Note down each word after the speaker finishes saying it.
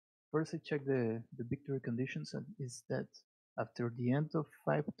First, I check the victory conditions, and is that after the end of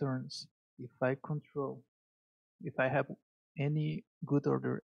 5 turns, if I have any good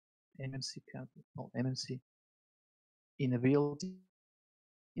order MMC counter, well, MMC, in ability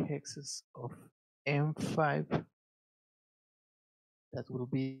hexes of M5, that will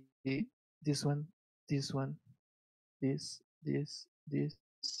be this one, this, 1,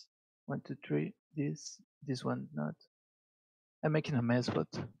 2, 3, this one not. I'm making a mess, but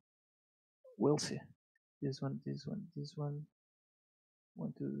we'll see. This one,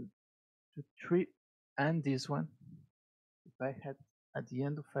 1, 2, 3, and this one. If I had at the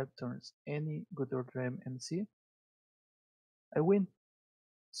end of 5 turns any good order MC, I win.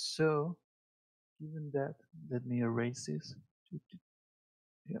 So, given that, let me erase this.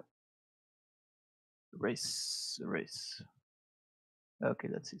 Yeah. Erase. Okay,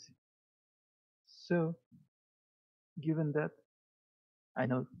 that's easy. So, given that, I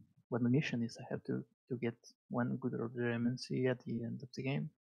know what my mission is. I have to get one good order MNC at the end of the game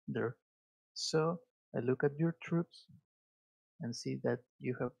there. So I look at your troops and see that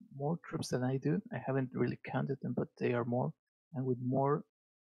you have more troops than I do. I haven't really counted them, but they are more and with more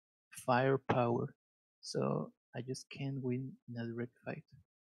firepower. So I just can't win in a direct fight.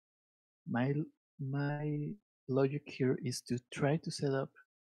 My logic here is to try to set up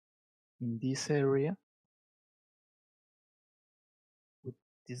in this area with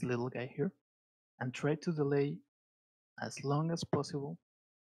this little guy here and try to delay as long as possible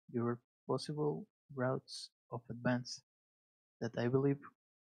your possible routes of advance that I believe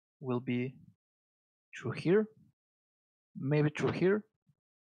will be through here, maybe through here,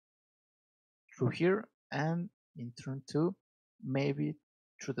 and in turn 2, maybe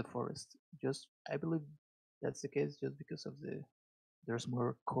through the forest. Just I believe that's the case just because of there's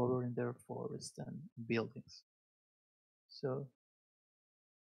more cover in their forest and buildings. So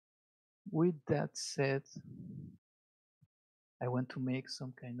with that said, I want to make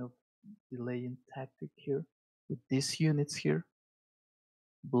some kind of delaying tactic here with these units here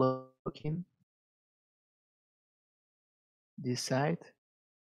blocking this side,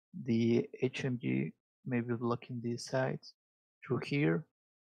 the HMG maybe blocking this side through here,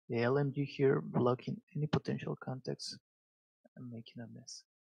 the LMG here blocking any potential contacts and making a mess.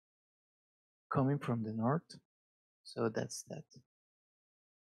 Coming from the north, so that's that.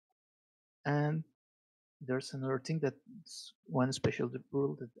 And there's another thing, that's one special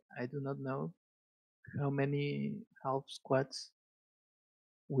rule that I do not know how many half squads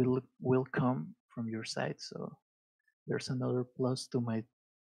will come from your side. So there's another plus to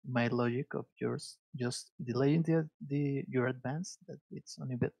my logic of yours, just delaying your advance, that it's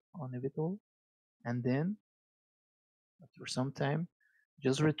inevitable, and then after some time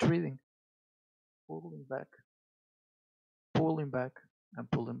just retreating, pulling back, and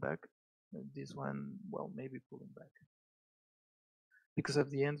pulling back. This one, well, maybe pulling back, because at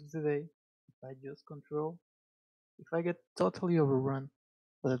the end of the day, if I just control, if I get totally overrun,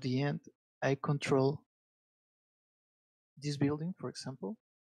 but at the end I control this building, for example,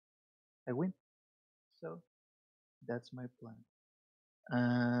 I win. So that's my plan.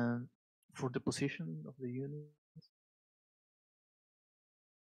 And for the position of the unit,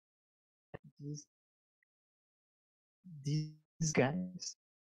 these guys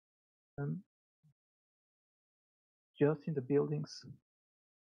just in the buildings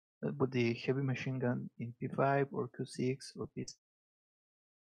with the heavy machine gun in P5 or Q6 or P6.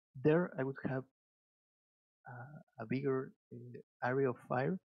 There I would have a bigger area of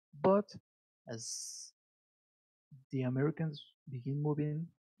fire, but as the Americans begin moving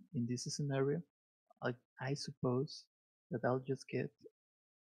in this scenario, I suppose that I'll just get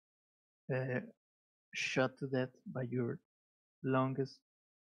shot to death by your longer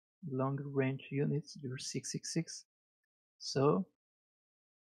range units, your 666. So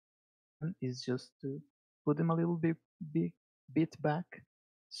is just to put them a little bit back,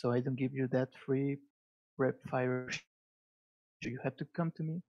 so I don't give you that free rep fire. So you have to come to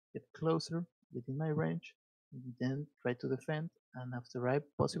me, get closer within my range, and then try to defend. And after I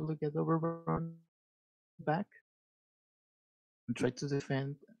possibly get overrun back, and try to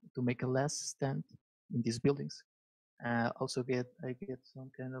defend to make a last stand in these buildings. Also I get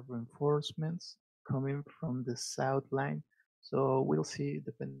some kind of reinforcements coming from the south line. So we'll see,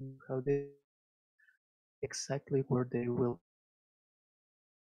 depending how they exactly where they will.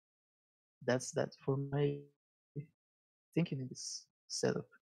 That's for my thinking in this setup.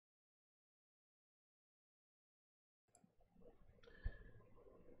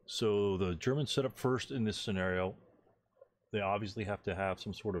 So the Germans set up first in this scenario. They obviously have to have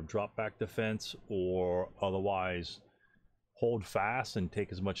some sort of drop back defense, or otherwise hold fast and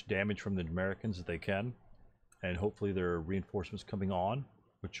take as much damage from the Americans as they can. And hopefully there are reinforcements coming on,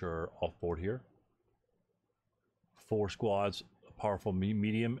 which are off board here. 4 squads, a powerful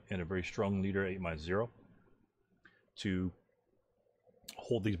medium, and a very strong leader, 8-0, to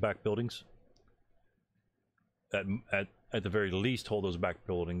hold these back buildings. At the very least, hold those back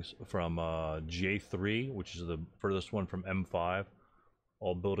buildings from J3, which is the furthest one from M5.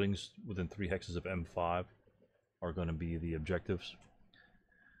 All buildings within 3 hexes of M5 are going to be the objectives.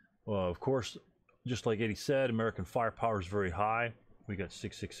 Of course, just like Eddy said, American firepower is very high. We got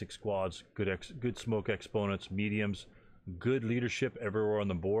 666 squads, good smoke exponents, mediums, good leadership everywhere on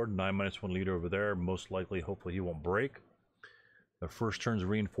the board. 9-1 leader over there. Most likely, hopefully, he won't break. The first turn's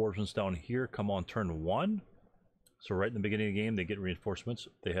reinforcements down here come on turn 1. So right in the beginning of the game, they get reinforcements.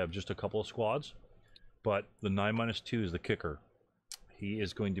 They have just a couple of squads, but the 9-2 is the kicker. He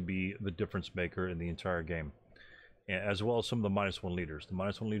is going to be the difference maker in the entire game, as well as some of the -1 leaders. The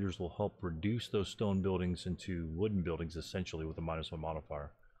 -1 leaders will help reduce those stone buildings into wooden buildings, essentially, with a -1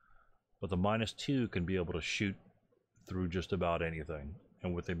 modifier. But the -2 can be able to shoot through just about anything.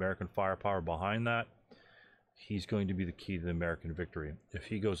 And with the American firepower behind that, he's going to be the key to the American victory. If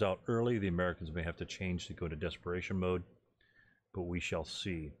he goes out early, the Americans may have to change to go to desperation mode, but we shall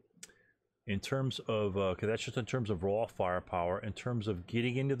see. In terms of, okay, that's just in terms of raw firepower. In terms of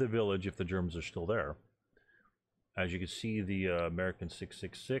getting into the village, if the Germans are still there, as you can see, the American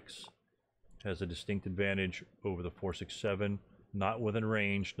 666 has a distinct advantage over the 467, not within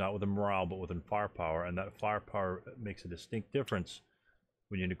range, not within morale, but within firepower, and that firepower makes a distinct difference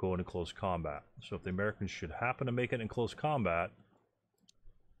when you go into close combat. So if the Americans should happen to make it in close combat,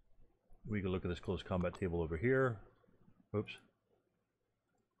 we can look at this close combat table over here. Oops.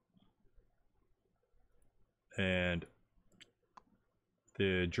 And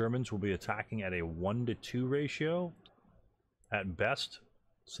the Germans will be attacking at a 1-to-2 ratio at best,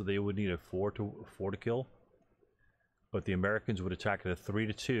 so they would need a 4 to kill. But the Americans would attack at a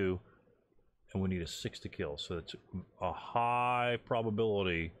 3-to-2, and we need a 6 to kill. So it's a high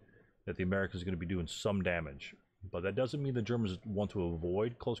probability that the Americans are going to be doing some damage. But that doesn't mean the Germans want to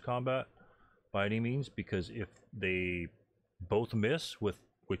avoid close combat by any means, because if they both miss,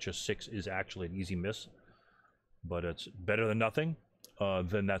 which a 6 is actually an easy miss, but it's better than nothing,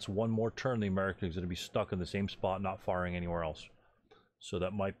 then that's one more turn the Americans are going to be stuck in the same spot, not firing anywhere else. So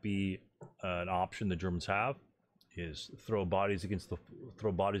that might be an option the Germans have, is throw bodies against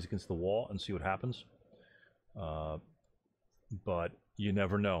the wall and see what happens. But you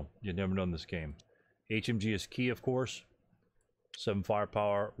never know. You never know in this game. HMG is key, of course. 7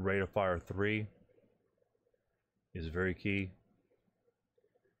 firepower, rate of fire 3 is very key.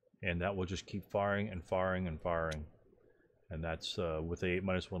 And that will just keep firing and firing and firing. And that's with a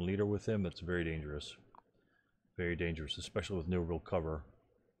 8-1 leader with him, that's very dangerous. Very dangerous, especially with no real cover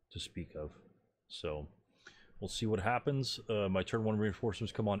to speak of. So we'll see what happens. My turn 1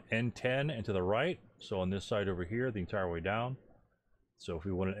 reinforcements come on N10 and to the right. So on this side over here, the entire way down. So if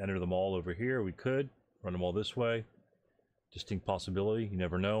we want to enter them all over here, we could run them all this way. Distinct possibility, you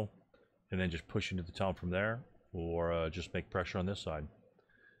never know. And then just push into the town from there, or just make pressure on this side.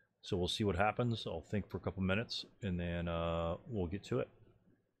 So we'll see what happens. I'll think for a couple minutes, and then we'll get to it.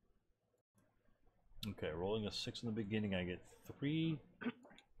 Okay, rolling a 6 in the beginning, I get 3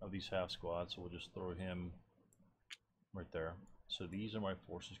 of these half squads, so we'll just throw him right there. So these are my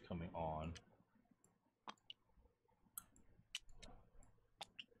forces coming on.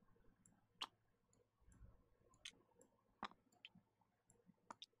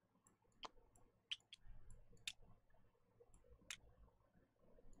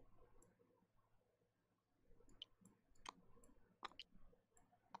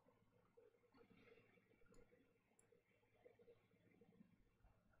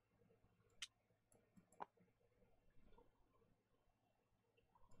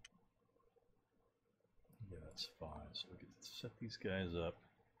 Yeah, that's fine. So we get to set these guys up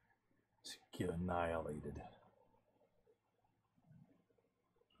to get annihilated.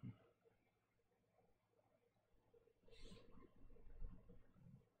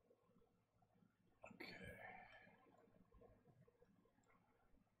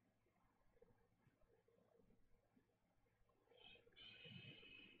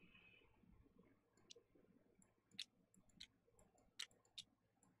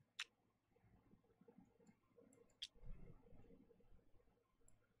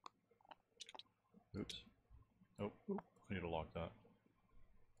 Oops. Oh, I need to lock that.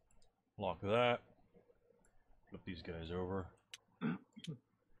 Lock that. Flip these guys over.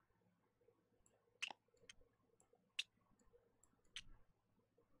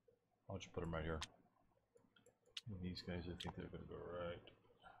 I'll just put them right here. These guys, I think they're going to go right.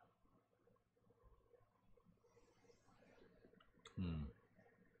 Hmm.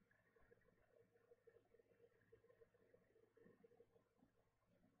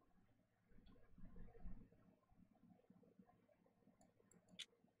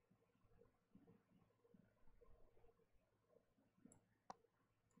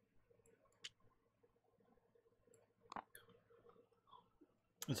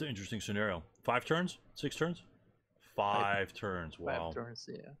 It's an interesting scenario. 5 turns? 6 turns? 5 turns. Wow. 5 turns,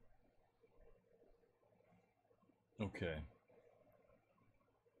 yeah. Okay.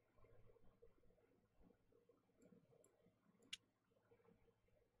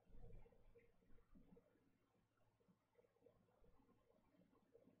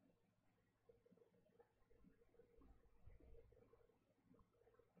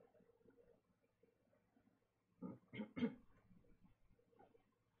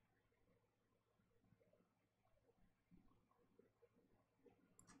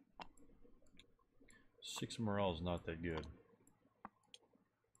 Six morale is not that good.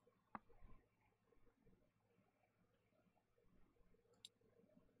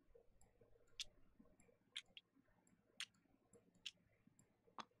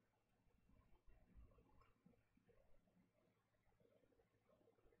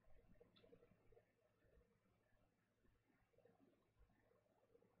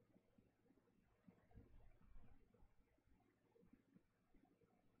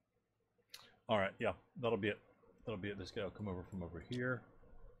 All right, yeah, that'll be it. That'll be it. This guy will come over from over here.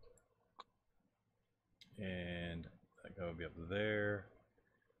 And that guy will be up there.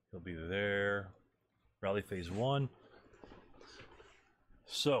 He'll be there. Rally phase 1.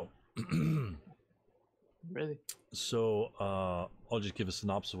 So, Really? so I'll just give a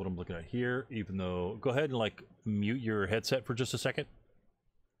synopsis of what I'm looking at here, even though, go ahead and like mute your headset for just a second.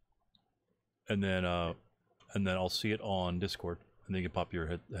 And then I'll see it on Discord, and then you can pop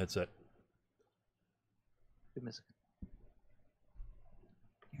your headset. Give me a second.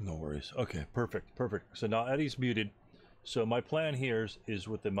 No worries. Okay, perfect, perfect. So now Eddy's muted. So my plan here is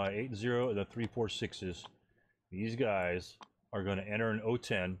with my 8-0 and the 3-4-6s, these guys are going to enter an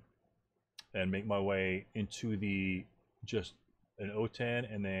O10 and make my way into the just an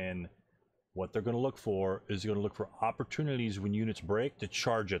O10, and then what they're going to look for is going to look for opportunities when units break to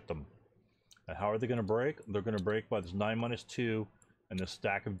charge at them. And how are they going to break? They're going to break by this 9-2 and the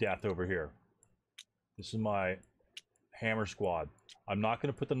stack of death over here. This is my hammer squad. I'm not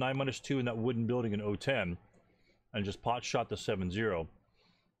going to put the 9-2 in that wooden building in O10 and just pot shot the 7-0.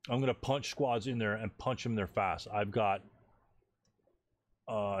 I'm going to punch squads in there and punch them there fast. I've got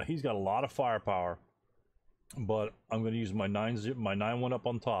he's got a lot of firepower, but I'm going to use my 9-1 up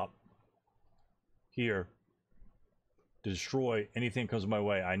on top here to destroy anything that comes my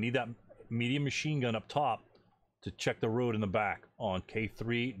way. I need that medium machine gun up top to check the road in the back on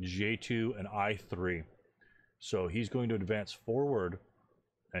K3, J2, and I3. So he's going to advance forward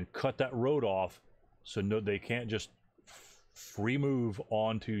and cut that road off, so no, they can't just free move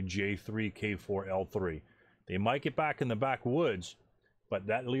onto J3, K4, L3. They might get back in the backwoods, but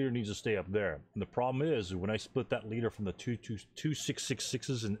that leader needs to stay up there. And the problem is, when I split that leader from the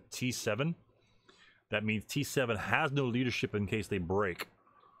 2-6-6-6s and T7, that means T7 has no leadership in case they break,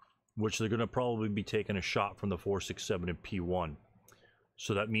 which they're going to probably be taking a shot from the 4-6-7 and P1.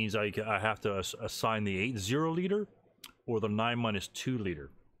 So that means I have to assign the 8-0 leader or the 9-2 leader.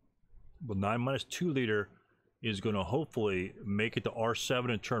 The 9-2 leader is going to hopefully make it to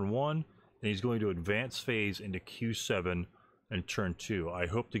R7 in turn 1, and he's going to advance phase into Q7 in turn 2. I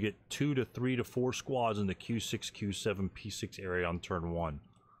hope to get 2 to 3 to 4 squads in the Q6, Q7, P6 area on turn 1.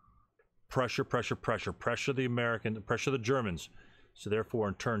 Pressure, pressure, pressure. Pressure the American, pressure the Germans. So therefore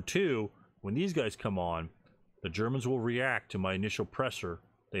in turn 2, when these guys come on, the Germans will react to my initial pressure.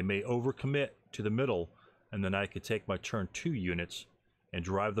 They may overcommit to the middle, and then I could take my turn 2 units and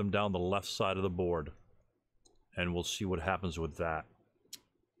drive them down the left side of the board. And we'll see what happens with that.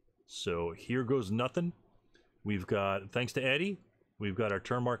 So here goes nothing. We've got, thanks to Eddy, we've got our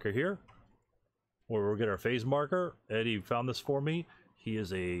turn marker here, or we'll get our phase marker. Eddy found this for me. He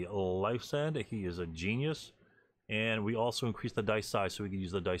is a life send. He is a genius. And we also increased the dice size so we can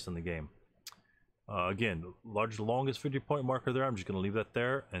use the dice in the game. Again, longest 50-point marker there. I'm just going to leave that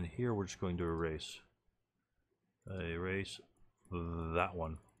there. And here we're just going to erase. Erase that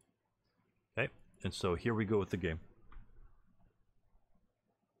one. Okay. And so here we go with the game.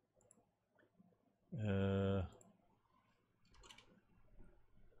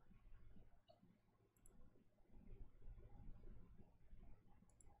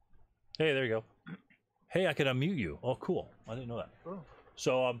 Hey, there you go. Hey, I can unmute you. Oh, cool. I didn't know that. Oh.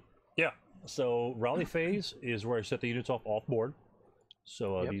 So, yeah. So rally phase is where I set the units off board.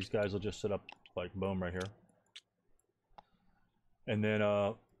 So Yep. these guys will just set up like boom right here. And then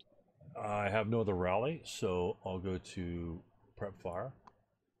I have no other rally, so I'll go to prep fire.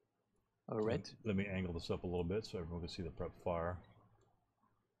 All right. Let me angle this up a little bit so everyone can see the prep fire.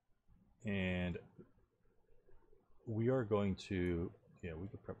 And we are going to, yeah, we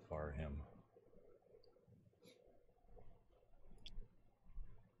could prep fire him.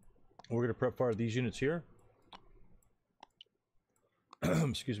 We're going to prep fire these units here.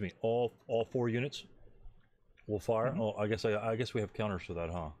 Excuse me, all 4 units will fire. Oh, I guess we have counters for that,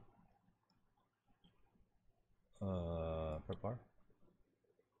 huh? Prep fire.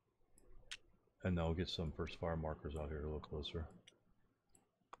 And then we'll get some first fire markers out here a little closer.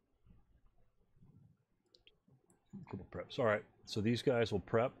 Couple preps. All right, so these guys will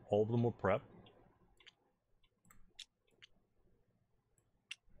prep. All of them will prep.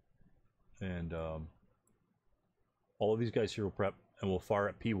 And all of these guys here will prep, and we'll fire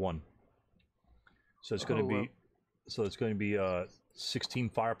at P1. So it's going to be, so it's going to be 16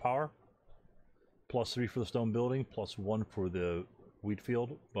 firepower, +3 for the stone building, +1 for the wheat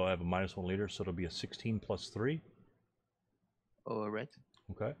field. But I have a -1 leader, so it'll be a 16 +3. All right.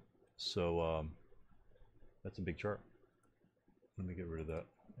 Okay, so that's a big chart. Let me get rid of that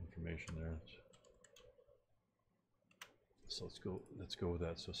information there. So let's go with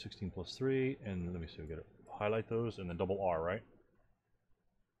that. So 16 +3, and let me see, we gotta highlight those and then double R, right?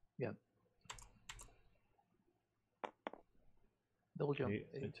 Yeah. Double jump.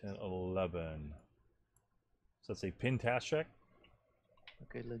 8, 10, 11. So that's a pin task check.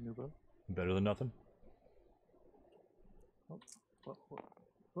 Okay, let me roll. Better than nothing. Oh, oh, oh,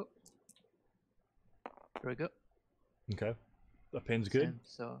 oh. There we go. Okay. The pin's good. Same,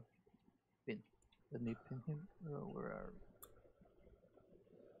 so, pin. Let me pin him. Where are we?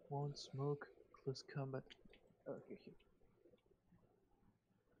 One smoke, close combat. Okay, here.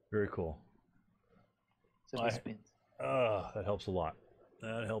 Very cool. So he's pinned. That helps a lot.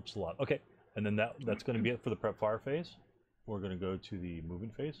 That helps a lot. Okay, and then that's going to be it for the prep fire phase. We're going to go to the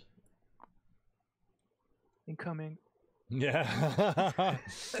moving phase. Incoming. Yeah.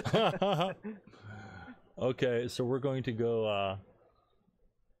 Okay, so we're going to go.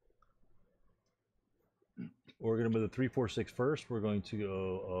 We're going to move the 3, 4, 6 first. We're going to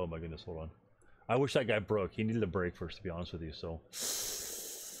go. Oh my goodness, hold on. I wish that guy broke. He needed a break first, to be honest with you. So.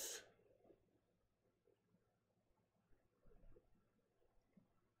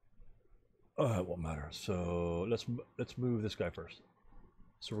 It won't matter. So let's move this guy first.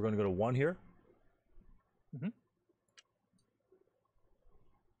 So we're going to go to 1 here.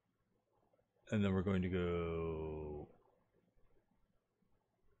 And then we're going to go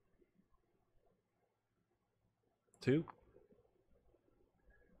 2.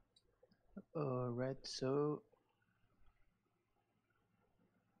 Right, so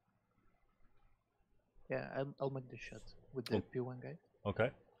yeah, I'll make the shot with the P1 guy.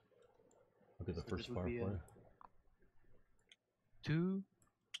 Okay. Look at the So first this would be fire. 2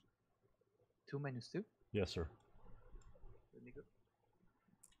 -2. Yes, sir. Let me go.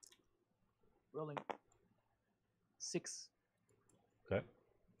 Rolling. 6. Okay.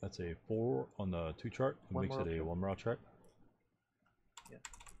 That's a 4 on the 2 chart. It makes it a 1 morale check. Yeah.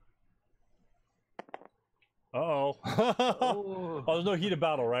 Uh-oh. Oh, there's no heat of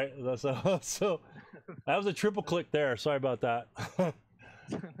battle, right? That's so that was a triple click there. Sorry about that.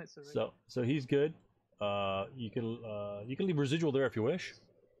 That's all right. So he's good. You can leave residual there if you wish.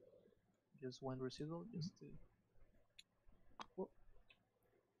 Just 1 residual, just to. Whoa.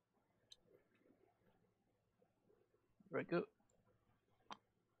 There we go.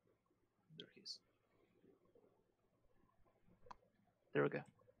 There he is. There we go.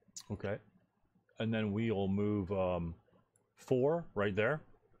 Okay. And then we'll move 4 right there.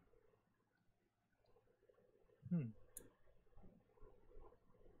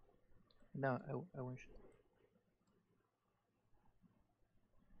 No, I won't shoot.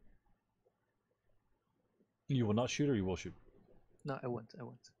 You will not shoot, or you will shoot? No, I won't. I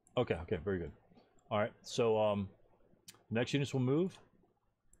won't. Okay, very good. All right, so next units will move.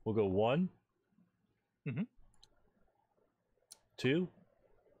 We'll go 1, 2,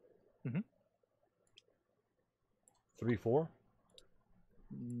 3, 4.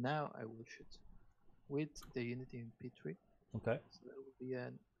 Now I will shoot with the unity in P3. Okay. So that will be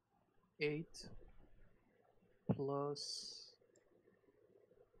an 8 plus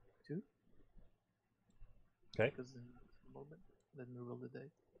 2. Okay. Because in the moment, let me roll the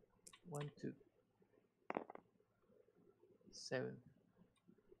die. 1, 2, 7.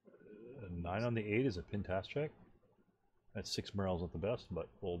 9 on the 8 is a pin task check. That 6 morale's not the best, but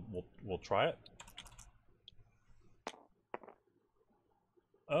we'll try it.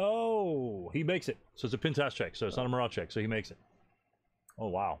 Oh, he makes it. So it's a pintask check. So it's not a morale check. So he makes it. Oh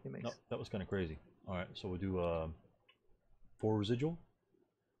wow. No, that was kind of crazy. All right, so we'll do 4 residual.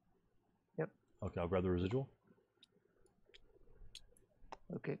 Yep. Okay, I'll grab the residual.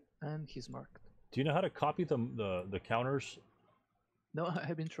 Okay, and he's marked. Do you know how to copy the counters? No,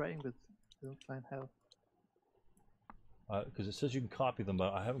 I've been trying, but I don't find how. Because it says you can copy them,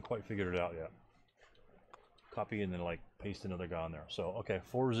 but I haven't quite figured it out yet. Copy and then like paste another guy on there. So okay,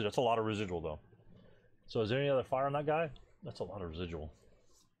 4 residual. That's a lot of residual though. So is there any other fire on that guy? That's a lot of residual.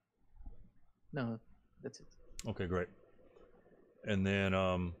 No, that's it. Okay, great. And then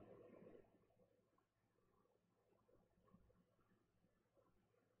okay,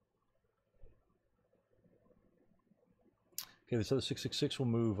 so the 666 will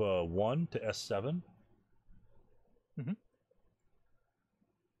move 1 to S7. Mm-hmm.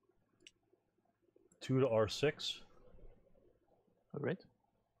 2 to R6. All right.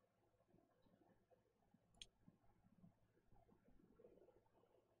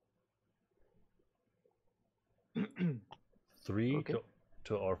 Three okay.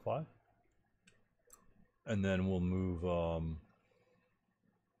 to R5. And then we'll move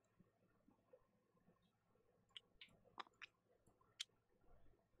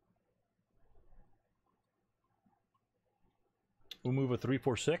we'll move a 3,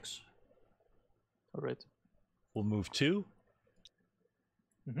 4, 6. All right. We'll move 2.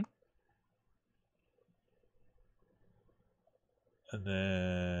 Mm-hmm. And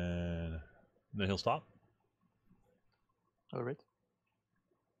then he'll stop. All right.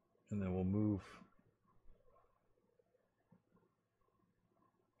 And then we'll move.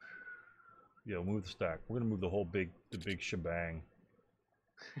 Yeah, we'll move the stack. We're gonna move the big shebang.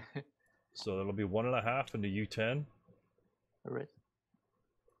 So that'll be 1.5 into U10. All right.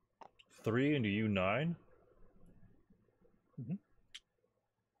 3 into U9. Mm-hmm.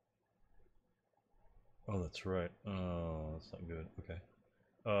 Oh, that's right. Oh, that's not good. Okay.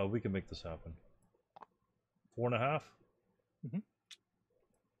 We can make this happen. 4.5. Mm-hmm.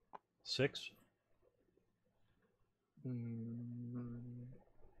 6.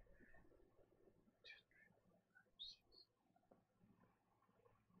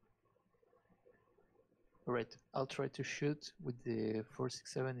 All right. I'll try to shoot with the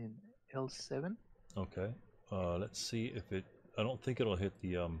 467 in L7. Okay. Let's see if it. I don't think it'll hit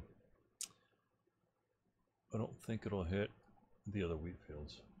the. I don't think it'll hit the other wheat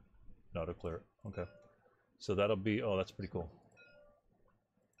fields. No, to clear it. Okay. So that'll be. Oh, that's pretty cool.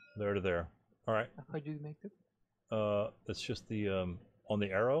 There to there. All right. How do you make it? That's just the on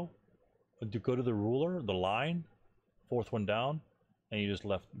the arrow. To go to the ruler, the line, 4th one down, and you just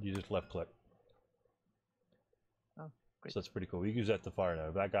left click. Oh, great. So that's pretty cool. You can use that to fire now.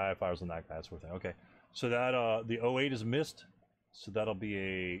 If that guy fires on that guy, that sort of thing. Okay. So that the 08 is missed. So that'll be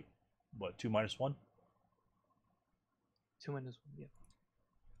a what, 2 minus 1? 2 minus 1, yeah.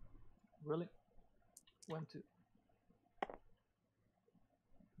 Really? 1, 2.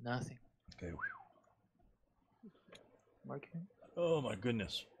 Nothing. Okay. Mark him. Oh my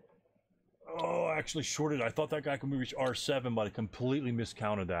goodness. Oh, I actually shorted. I thought that guy could reach R7, but I completely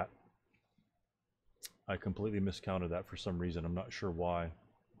miscounted that. I completely miscounted that for some reason. I'm not sure why,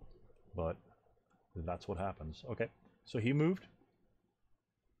 but that's what happens. Okay, so he moved.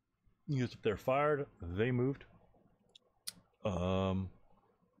 He was up there, fired. They moved.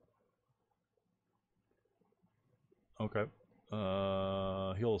 Okay.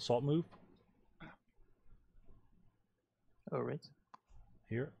 He'll assault move. All right.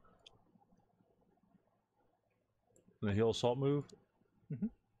 Here. And then he'll assault move. Mm-hmm.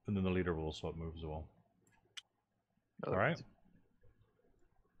 And then the leader will assault move as well. All right.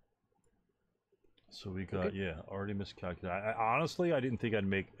 So we got, okay. Yeah, already miscalculated. Honestly, I didn't think I'd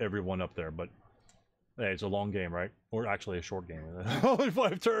make everyone up there, but hey, it's a long game, right? Or actually a short game. Only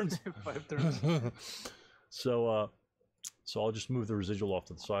 5 turns. 5 turns. So I'll just move the residual off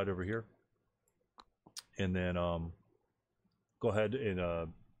to the side over here. And then go ahead and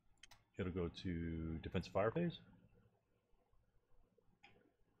it'll go to defensive fire phase.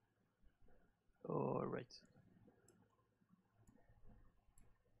 All right.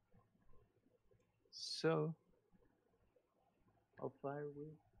 So I'll fire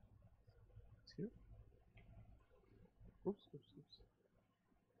with 2. Oops.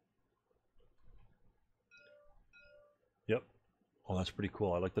 Yep. Oh, that's pretty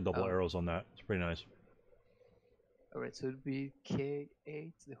cool. I like the double arrows on that. It's pretty nice. All right, so it'd be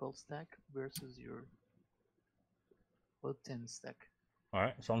K8, the whole stack, versus your O10 stack. All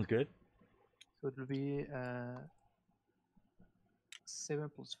right, sounds good. So it will be 7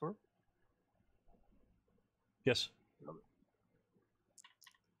 plus 4. Yes.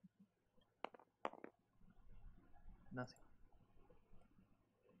 Nothing.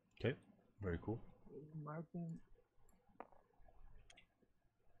 Okay. Very cool. Mark them.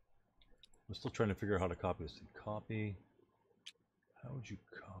 I'm still trying to figure out how to copy this. Copy. How would you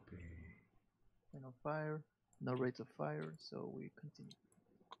copy? And on fire. No rate of fire, so we continue.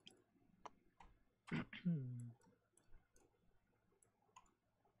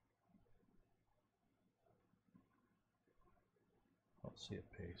 I'll see it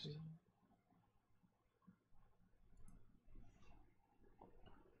paste.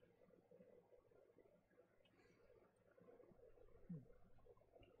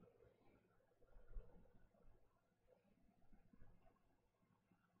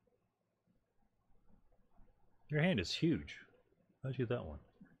 Your hand is huge. How'd you get that one?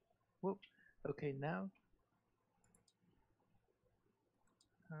 Whoa. Okay, now.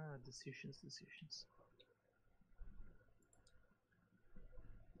 Decisions.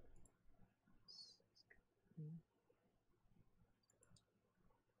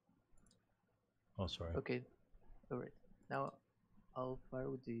 Oh, sorry. Okay, alright. Now I'll fire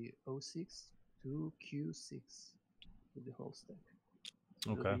with the 06 to Q6 with the whole stack.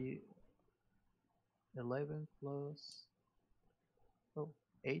 So Okay. it'll be 11 plus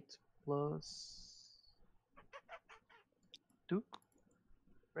 8 plus 2,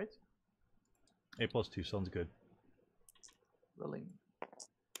 right? 8 plus 2 sounds good. Rolling.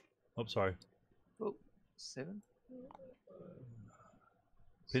 Oh, sorry. Oh, 7.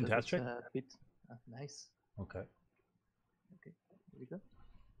 Pintastic? So that's a bit nice. Okay. Okay, here we go.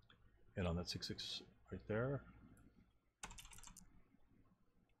 And on that 6/6 right there.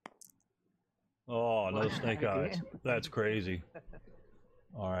 Oh, another snake eyes. That's crazy.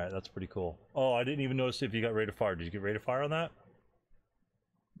 All right, that's pretty cool. Oh, I didn't even notice if you got rate of fire. Did you get rate of fire on that?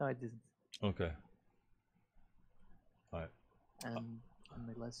 No, I didn't. Okay. All right. And on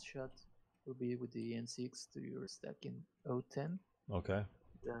my last shot will be with the N6 to your stack in 010. Okay.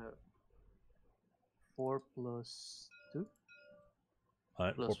 The 4 plus 2. All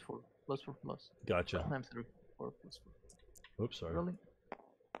right. Plus 4. Plus 4 plus. Gotcha. I'm sorry. 4 plus 4. Oops, sorry. Rolling.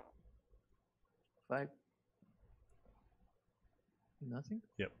 5. Nothing?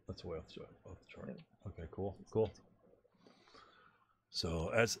 Yep, that's way off the chart. Yeah. Okay, cool. So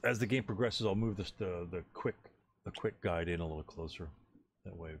as the game progresses, I'll move this the quick guide in a little closer.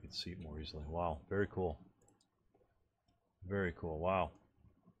 That way we can see it more easily. Wow, very cool. Very cool. Wow.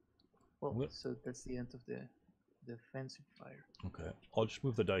 Well, so that's the end of the defensive fire. Okay, I'll just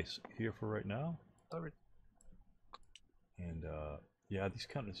move the dice here for right now. Alright. And yeah, these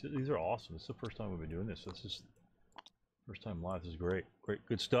are awesome. It's the first time we've been doing this. This is first time live. This is great.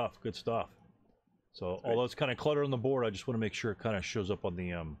 Good stuff. So although it's kind of cluttered on the board, I just want to make sure it kind of shows up on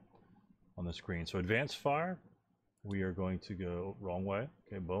the screen. So advanced fire, we are going to go wrong way.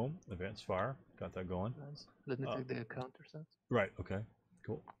 Okay, boom, advanced fire, got that going. Nice. Let me take the counters out. Right. Okay.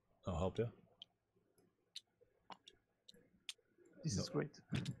 Cool. I'll help you. This is great.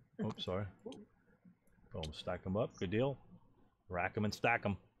 Oh, sorry. Boom, stack them up. Good deal. Rack them and stack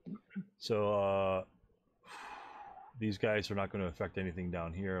them. So these guys are not going to affect anything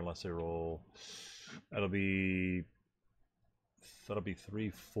down here unless they roll. That'll be 3,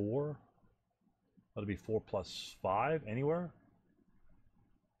 4. That'll be 4 plus 5 anywhere.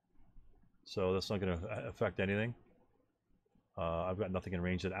 So that's not going to affect anything. I've got nothing in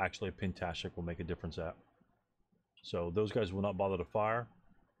range that actually a Pintastic will make a difference at. So those guys will not bother to fire.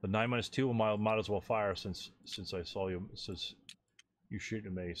 The 9-2 will might as well fire since I saw you, since you shoot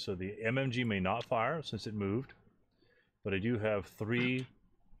at me. So the MMG may not fire since it moved. But I do have 3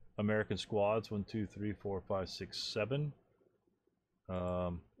 American squads. 1, 2, 3, 4, 5, 6, 7.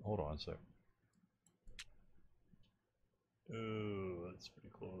 Hold on a sec. Oh, that's pretty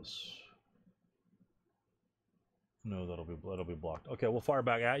close. No, that'll be blocked. Okay, we'll fire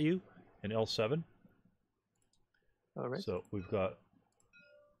back at you in L7. All right. So we've got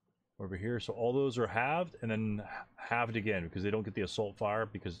over here. So all those are halved and then halved again because they don't get the assault fire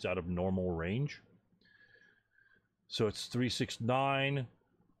because it's out of normal range. So it's 3, 6, 9.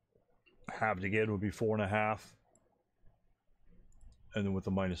 Halved again would be 4.5. And then with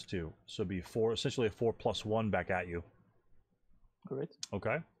the -2. So it'd be 4, essentially a 4 plus 1 back at you. Great.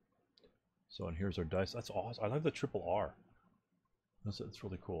 Okay. So and here's our dice. That's awesome. I like the triple R. That's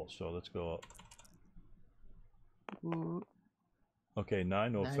really cool. So let's go up. Ooh. Okay,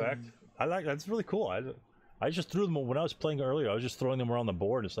 9, no effect. I like that's really cool. I just threw them when I was playing earlier. I was just throwing them around the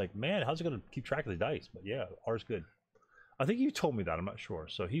board. It's like, man, how's it gonna keep track of the dice? But yeah, R's good. I think you told me that. I'm not sure.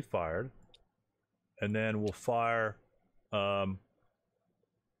 So he fired, and then we'll fire.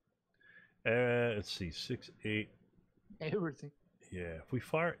 Let's see, 6, 8. Everything. Yeah, if we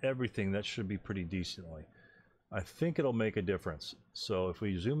fire everything, that should be pretty decently. I think it'll make a difference. So if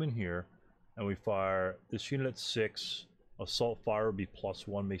we zoom in here and we fire this unit at 6, assault fire will be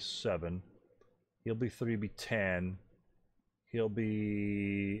 +1, be 7. He'll be 3, be 10. He'll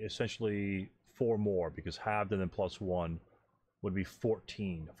be essentially 4 more because halved and then +1 would be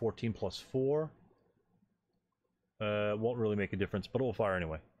 14. 14 plus 4 won't really make a difference, but it will fire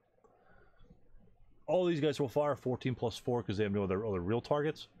anyway. All these guys will fire 14 plus 4 because they have no other real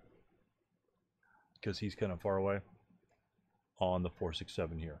targets. Because he's kind of far away on the 4, 6,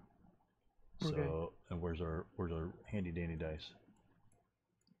 7 here. Okay. So, and where's our handy dandy dice?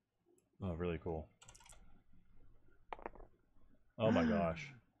 Oh, really cool. Oh my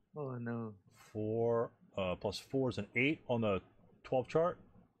gosh. Oh no. 4 plus 4 is an 8 on the 12 chart.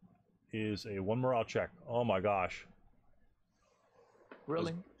 Is a 1 morale check. Oh my gosh.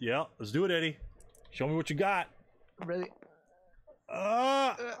 Really? Let's do it, Eddie. Show me what you got. Ready?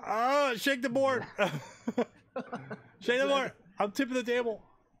 Shake the board. Shake the board. I'm tipping the table.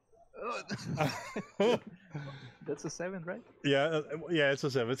 That's a 7, right? Yeah, it's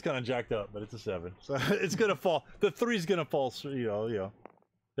a 7. It's kind of jacked up, but it's a 7. So it's gonna fall. The 3's gonna fall. You know.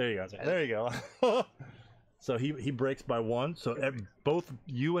 There you go. There you go. So he breaks by 1. So both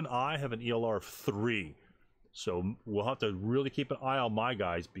you and I have an ELR of 3. So we'll have to really keep an eye on my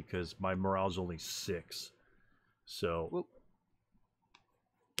guys because my morale is only 6. So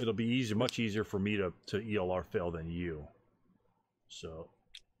it'll be much easier for me to ELR fail than you. So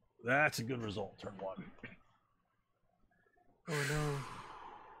that's a good result, turn 1. Oh no.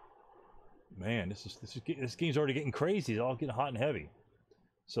 Man, this game's already getting crazy. It's all getting hot and heavy.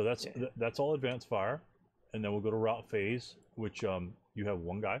 So that's all advanced fire. And then we'll go to route phase, which you have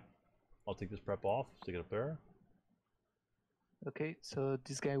 1 guy. I'll take this prep off, stick it up there. Okay, so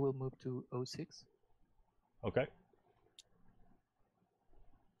this guy will move to 06. Okay.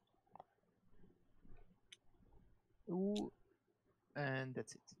 Ooh, and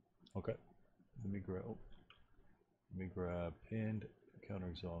that's it. Okay. Let me grab pinned, counter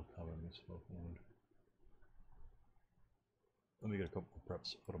exhaust, combat, smoke wound. Let me get a couple of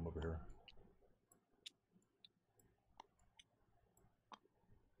preps, put them over here.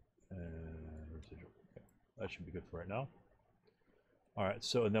 And residual. Okay. That should be good for right now. Alright,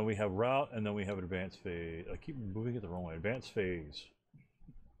 so and then we have route and then we have advanced phase. I keep moving it the wrong way. Advanced phase.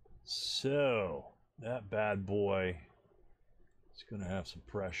 So that bad boy is gonna have some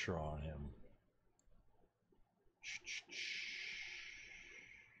pressure on him.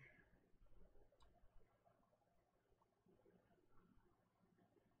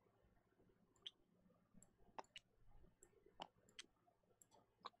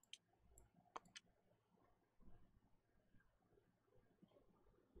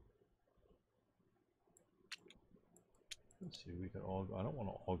 Let's see, we can all go. I don't want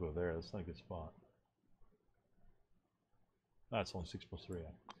to all go there. That's not a good spot. That's only 6 plus 3.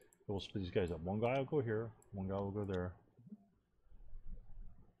 Yeah. We'll split these guys up. 1 guy will go here. 1 guy will go there.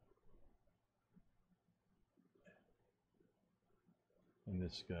 And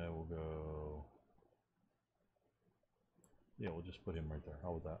this guy will go. Yeah, we'll just put him right there.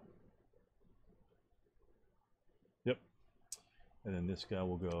 How about that? Yep. And then this guy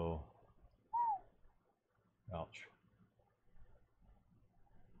will go. Ouch.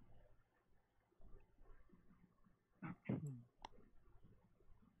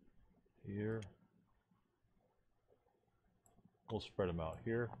 Here. We'll spread them out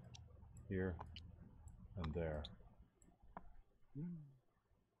here, here, and there.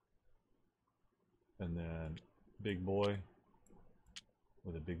 And then big boy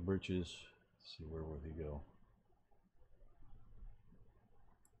with the big britches. Let's see, where would he go?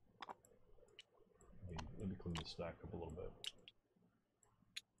 Let me clean this stack up a little bit.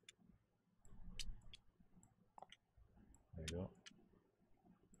 There you go.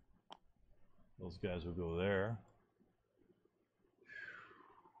 Those guys will go there.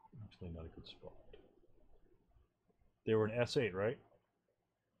 Actually, not a good spot. They were an S8, right?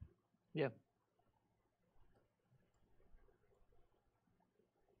 Yeah.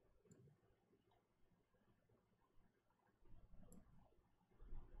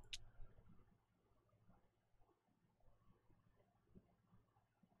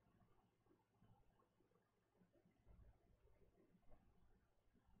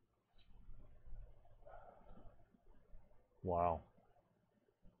 Wow.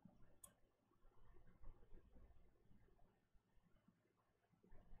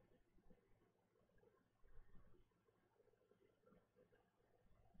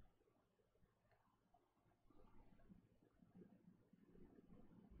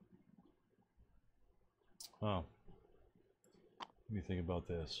 Oh. Let me think about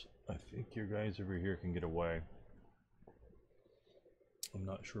this. I think your guys over here can get away. I'm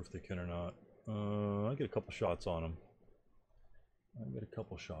not sure if they can or not. I get a couple shots on them.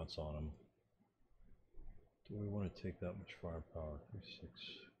 Do we want to take that much firepower? 3,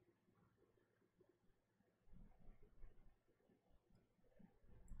 6.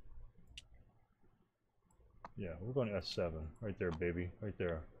 Yeah, we're going to S7. Right there, baby. Right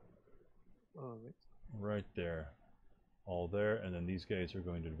there. All right. Right there. All there, and then these guys are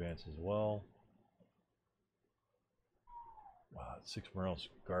going to advance as well. Wow, 6 morale's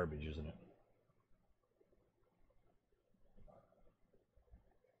garbage, isn't it?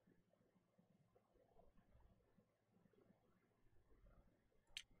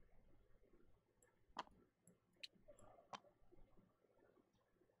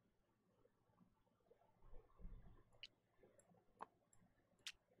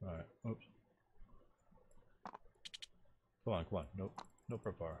 Alright, oops. Come on, come on. Nope. No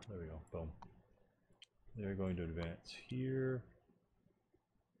prep bar. There we go. Boom. They're going to advance here.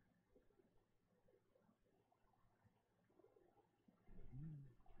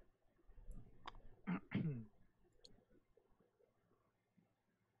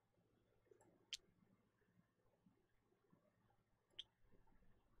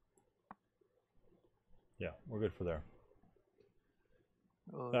 Yeah, we're good for there.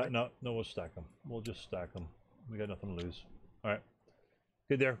 Right. No, we'll stack them. We'll just stack them. We got nothing to lose. All right,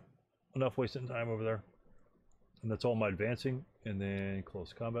 good there. Enough wasting time over there. And that's all my advancing. And then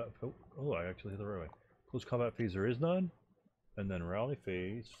close combat. Oh, I actually hit the right way. Close combat phase, there is none. And then rally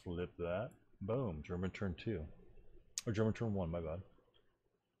phase, flip that. Boom, German turn 2. Or German turn 1, my bad.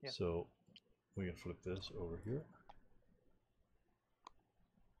 Yeah. So we can flip this over here.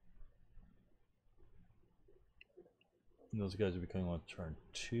 And those guys will be coming on turn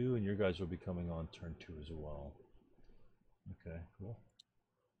 2, and your guys will be coming on turn 2 as well. Okay, cool.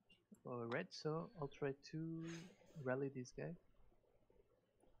 Alright, so I'll try to rally this guy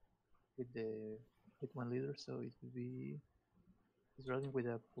with one leader, so it will be he's running with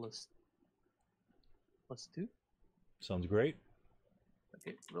a plus 2. Sounds great.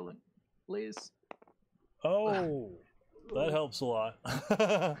 Okay, rolling. Please. Oh, that helps a lot.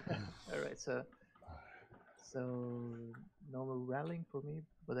 Alright, so normal rallying for me,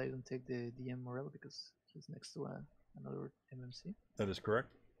 but I don't take the DM morale because he's next to another MMC. That is correct.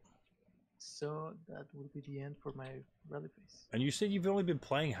 So that will be the end for my rally phase. And you said you've only been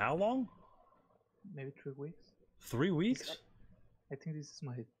playing how long? Maybe 3 weeks. 3 weeks? I think this is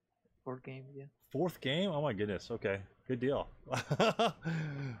my 4th game, yeah. 4th game? Oh my goodness. Okay, good deal. Oh,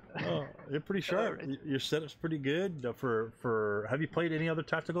 you're pretty sharp. Right. Your setup's pretty good. For have you played any other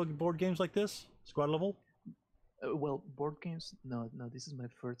tactical board games like this? Squad level? Well, board games? No, this is my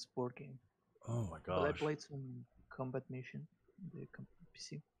first board game. Oh my gosh. But I played some combat mission on the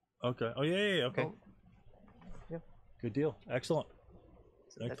PC. Okay. Oh yeah. Okay. Oh, yeah. Good deal. Excellent.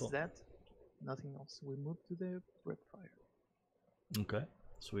 So Excellent. that's that. Nothing else. We move to the prep fire. Okay.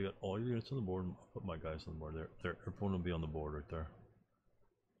 So we got all your units on the board. I'll put my guys on the board there. Everyone will be on the board right there.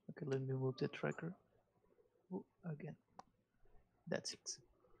 Okay, let me move the tracker. Ooh, again. That's it.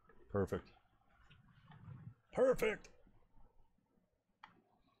 Perfect. Perfect.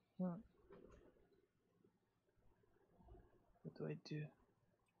 What do I do?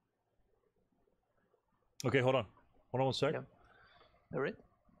 Okay, hold on. Hold on 1 sec. Yeah. All right.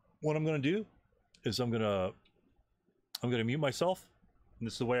 What I'm gonna do is I'm gonna mute myself. And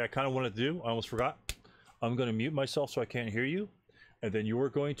this is the way I kind of wanted to do. I almost forgot. I'm gonna mute myself so I can't hear you, and then you are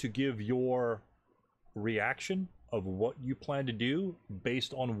going to give your reaction of what you plan to do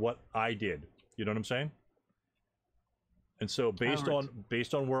based on what I did. You know what I'm saying? And so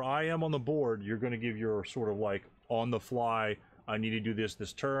based on where I am on the board, you're going to give your sort of like on the fly, I need to do this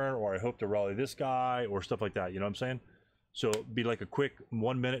turn, or I hope to rally this guy, or stuff like that. You know what I'm saying? So be like a quick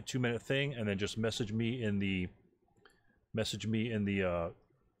 1 minute, 2 minute thing, and then just message me in the let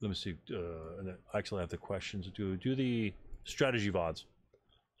me see. And then actually I have the questions. Do the strategy VODs.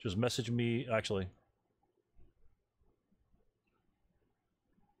 Just message me. Actually,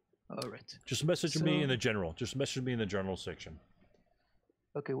 all right. just message me in the general. Just message me in the general section.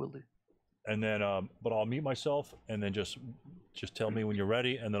 Okay, will do. And then, but I'll mute myself, and then just tell me when you're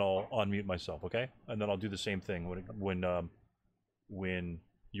ready, and then I'll unmute myself, okay? And then I'll do the same thing when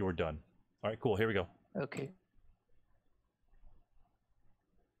you're done. All right, cool. Here we go. Okay.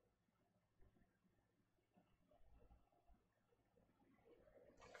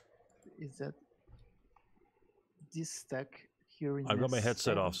 Is that this stack here in I've got my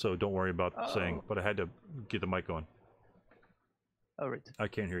headset Scen? off, so don't worry about saying. But I had to get the mic on. All right. I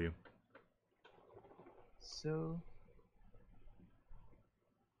can't hear you. So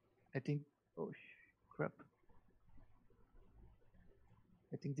I think, oh crap.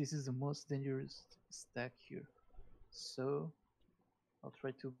 I think this is the most dangerous stack here. So I'll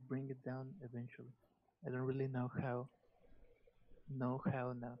try to bring it down eventually. I don't really know how. Know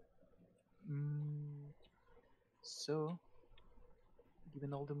how now. So,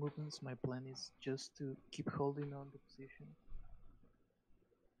 given all the movements, my plan is just to keep holding on the position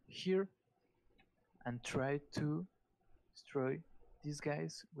here and try to destroy these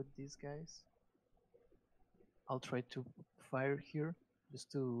guys with these guys. I'll try to fire here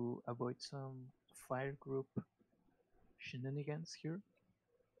just to avoid some fire group shenanigans here.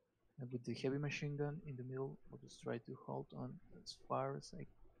 And with the heavy machine gun in the middle, I'll just try to hold on as far as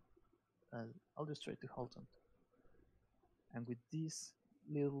I'll just try to hold on. And with this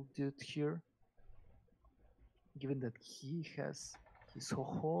little dude here, given that he has his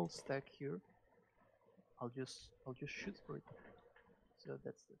whole stack here, I'll just shoot for it. So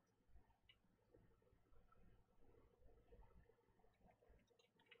that's it.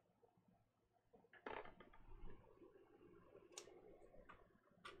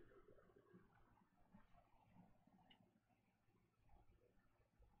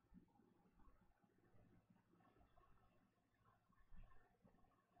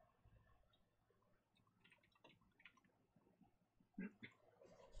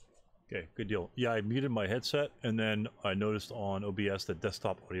 Okay, good deal. Yeah, I muted my headset, and then I noticed on OBS that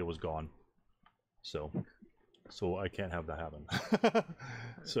desktop audio was gone. So I can't have that happen.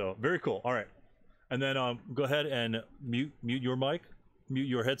 So, very cool. All right. And then go ahead and mute your mic, mute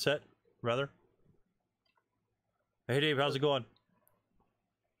your headset, rather. Hey, Dave, how's it going?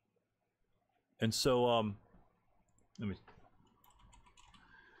 And so,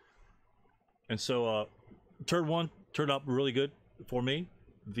 turn one turned out really good for me.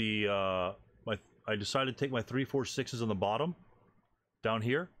 I decided to take my 3, 4, 6s on the bottom down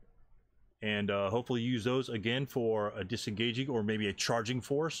here, and hopefully use those again for a disengaging or maybe a charging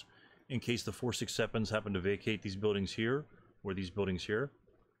force in case the 4, 6, 7s happen to vacate these buildings here or these buildings here.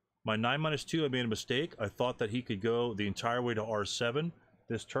 My 9-2, I made a mistake. I thought that he could go the entire way to R7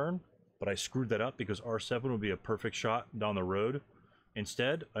 this turn, but I screwed that up because R7 would be a perfect shot down the road.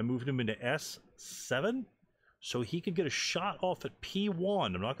 Instead, I moved him into S7 so he could get a shot off at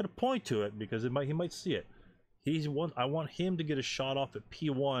P1. I'm not going to point to it because he might see it. I want him to get a shot off at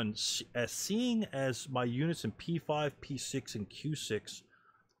P1, seeing as my units in P5, P6, and Q6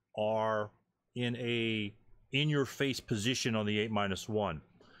 are in a in-your-face position on the 8-1.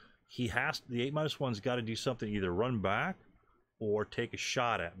 The 8-1's got to do something, either run back or take a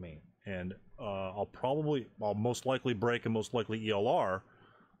shot at me. And I'll most likely break and most likely ELR,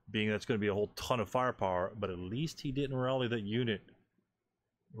 being that's going to be a whole ton of firepower, but at least he didn't rally that unit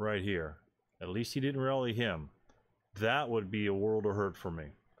right here. At least he didn't rally him. That would be a world of hurt for me.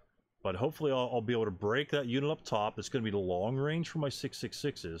 But hopefully I'll be able to break that unit up top. It's going to be the long range for my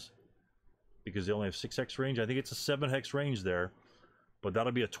 6.66s, because they only have 6x range. I think it's a 7x range there. But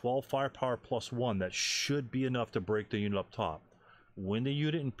that'll be a 12 firepower plus 1. That should be enough to break the unit up top. When the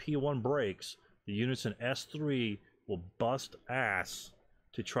unit in P1 breaks, the units in S3 will bust ass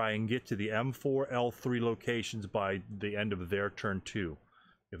to try and get to the M4, L3 locations by the end of their turn 2.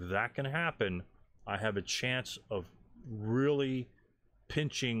 If that can happen, I have a chance of really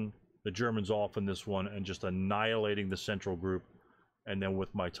pinching the Germans off in this one and just annihilating the central group. And then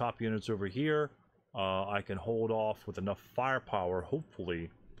with my top units over here, I can hold off with enough firepower, hopefully,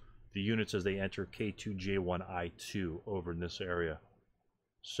 the units as they enter K2J1I2 over in this area.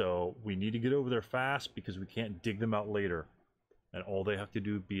 So we need to get over there fast because we can't dig them out later. And all they have to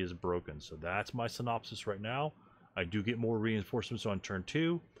do is broken. So that's my synopsis right now. I do get more reinforcements on turn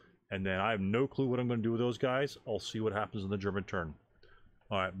 2. And then I have no clue what I'm going to do with those guys. I'll see what happens in the German turn.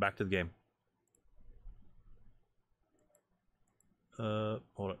 Alright, back to the game. Hold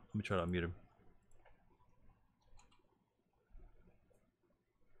on. Let me try to unmute him.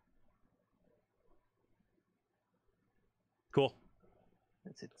 Cool.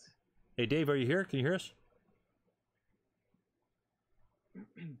 That's it. Hey, Dave, are you here? Can you hear us?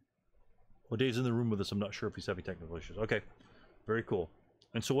 Well, Dave's in the room with us. I'm not sure if he's having technical issues. Okay, very cool.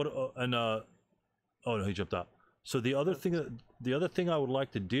 And so what? Oh no, he jumped out. So the other thing I would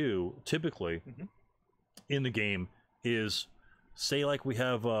like to do, typically, in the game, is say like we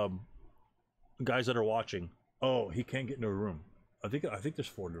have guys that are watching. Oh, he can't get into a room. I think there's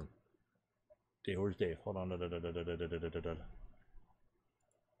 4 in the room. Dave, where's Dave? Hold on.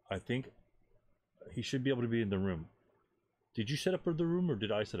 I think he should be able to be in the room. Did you set up the room or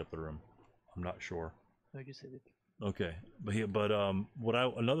did I set up the room? I'm not sure. No, you said it. Okay, but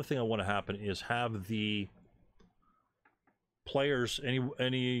another thing I want to happen is have the players,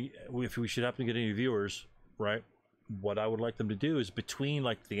 if we should happen to get any viewers, right? What I would like them to do is between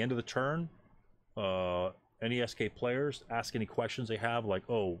like the end of the turn, any SK players ask any questions they have, like,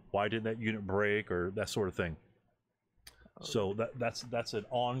 oh, why did that unit break, or that sort of thing. So that's an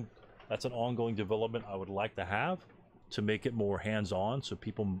ongoing development I would like to have to make it more hands-on, so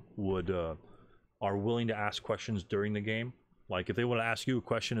people would are willing to ask questions during the game. Like if they want to ask you a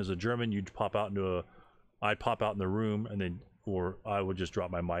question as a German, I'd pop out in the room, and then, or I would just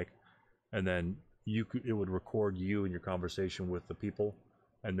drop my mic, and then it would record you and your conversation with the people.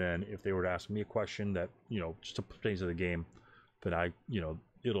 And then if they were to ask me a question that, you know, just pertains to the game, then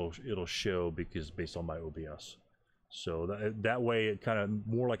it'll show, because based on my OBS. So that way it kind of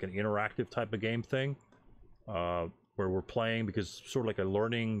more like an interactive type of game thing, where we're playing, because sort of like a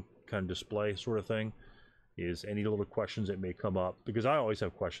learning kind of display sort of thing, is any little questions that may come up, because I always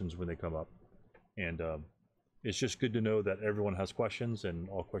have questions when they come up. And it's just good to know that everyone has questions and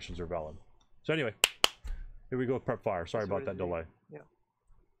all questions are valid. So anyway, here we go with prep fire. Sorry about that delay. Yeah.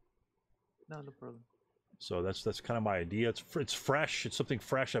 No problem. So that's kind of my idea. It's fresh. It's something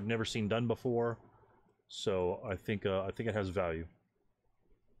fresh I've never seen done before. So I think it has value.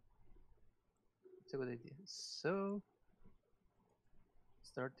 It's a good idea. So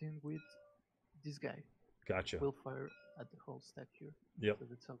starting with this guy. Gotcha. We'll fire at the whole stack here. Yep. So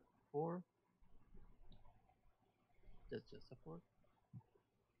the top 4. That's just a 4.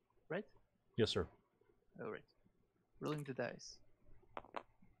 Right? Yes, sir. Alright. Rolling the dice.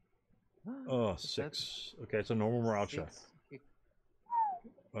 Oh, 6. Okay, it's a normal morale check.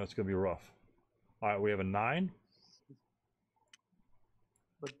 Oh, that's gonna be rough. All right, we have a 9.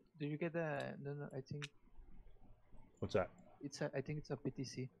 But do you get a no? I think. What's that? I think it's a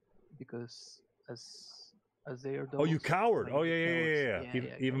PTC, because as they are. Oh, you coward! like Oh yeah.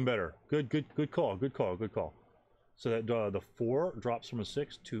 Even better. Good call. Good call. So that the 4 drops from a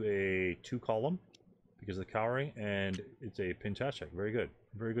 6 to a 2 column because of the cowering, and it's a pintask check. Very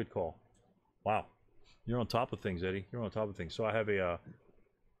good call. Wow, you're on top of things, Eddie. You're on top of things. So I have I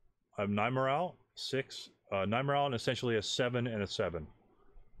have 9 morale, 6, 9 morale, and essentially a 7 and a 7.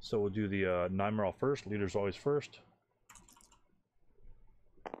 So we'll do the 9 morale first. Leader's always first.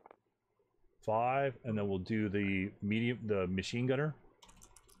 5, and then we'll do the machine gunner.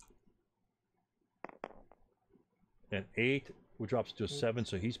 And 8, which drops to a 7,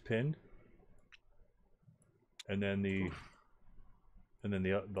 so he's pinned. And then the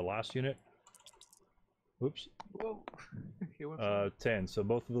last unit. Oops. Whoa. 10. So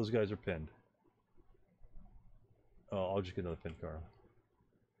both of those guys are pinned. Oh, I'll just get another pin card.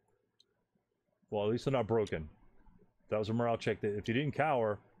 Well, at least they're not broken. That was a morale check. That if you didn't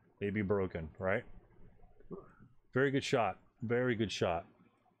cower, they'd be broken, right? Very good shot. Very good shot.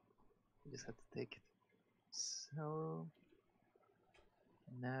 You just have to take it. So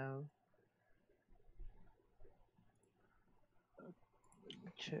now let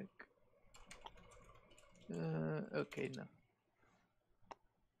me check. Okay, no.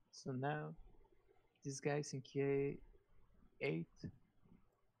 So now these guys in K8.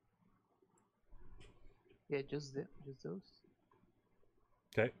 Yeah, just those.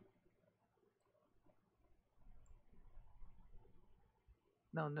 Okay.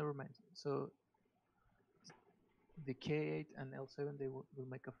 No, never mind. So the K8 and L7, they will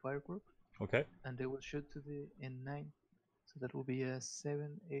make a fire group. Okay. And they will shoot to the N9. So that will be a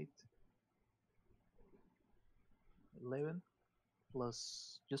 7, 8, 11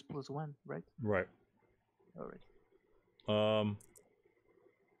 just plus 1, right? Right. All right.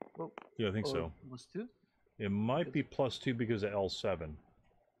 Well, yeah, I think so. Plus 2? It might be plus 2 because of L7.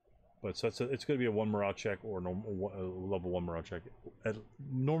 But so it's going to be a 1 morale check or level 1 morale check.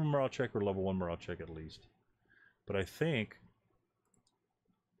 Normal morale check or level 1 morale check at least. But I think...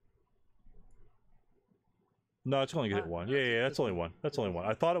 No, it's only going to hit 1. Yeah, that's only 1. That's only 1.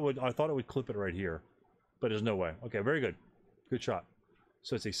 I thought it would clip it right here. But there's no way. Okay, very good. Good shot.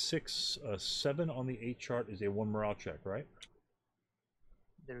 So it's a 6, 7 on the 8 chart is a 1 morale check, right?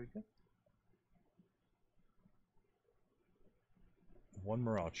 There we go. 1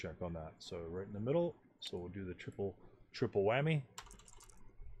 morale check on that. So right in the middle. So we'll do the triple whammy.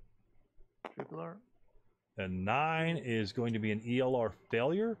 Triple R. And 9 is going to be an ELR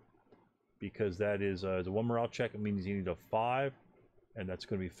failure, because that is the 1 morale check. It means you need a 5, and that's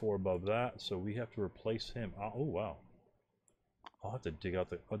going to be 4 above that. So we have to replace him. Oh wow! I'll have to dig out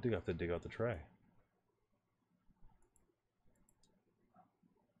the tray.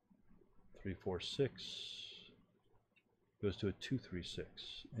 3, 4, 6 goes to a 2, 3,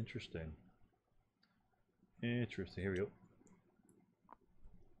 6. Interesting. Interesting. Here we go.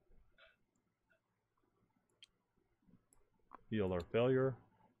 ELR failure.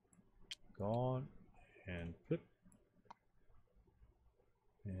 Gone. And flip.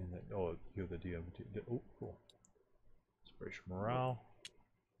 And then, oh, you have the DM. Oh, cool. Inspiration morale.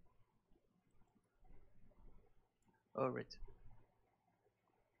 All right.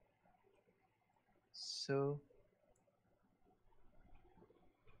 So,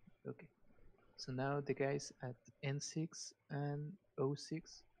 okay. So now the guys at N6 and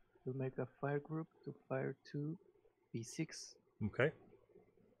O6 will make a fire group to fire to B6. Okay.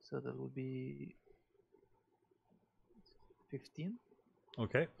 So that will be 15.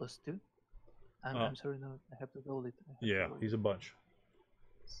 Okay. Plus 2. I'm sorry, no, I have to roll it. Yeah, he's a bunch.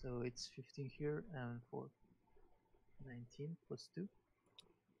 So it's 15 here and 4. 19 plus 2.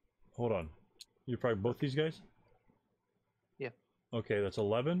 Hold on. You fire both these guys? Yeah. Okay, that's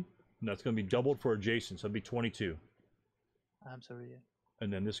 11. And that's going to be doubled for adjacent, so it'll be 22. I'm sorry, yeah.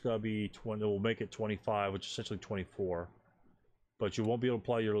 And then this got to be 20. We'll make it 25, which is essentially 24. But you won't be able to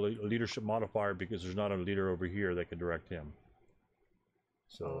apply your leadership modifier because there's not a leader over here that can direct him.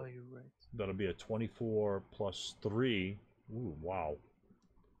 So you're right. That'll be a 24 plus 3. Ooh, wow.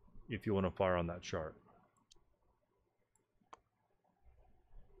 If you want to fire on that chart.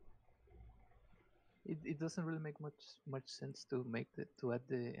 It doesn't really make much sense to add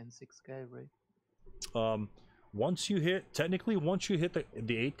the N6 guy, right? Once you hit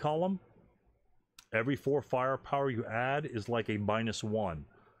the 8 column, every 4 firepower you add is like a -1.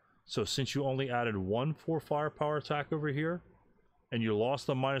 So since you only added 1 4 firepower attack over here, and you lost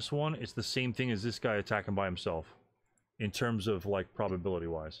the -1, it's the same thing as this guy attacking by himself, in terms of like probability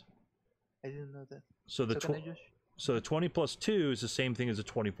wise. I didn't know that. So the 20 plus 2 is the same thing as the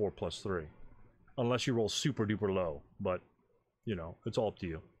 24 plus 3, unless you roll super duper low. But you know, it's all up to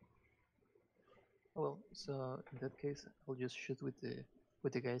you. Well, so in that case, I'll just shoot with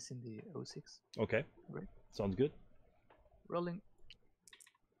the guys in the O6. Okay. Right. Sounds good. Rolling.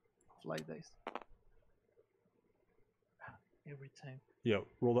 Fly dice. Every time. Yeah,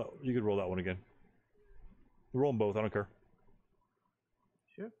 roll that. You could roll that one again. Roll them both. I don't care.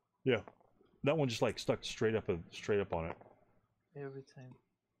 Sure. Yeah, that one just like stuck straight up on it. Every time.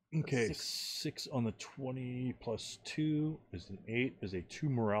 Okay, 6 on the 20 plus 2 is an 8, is a 2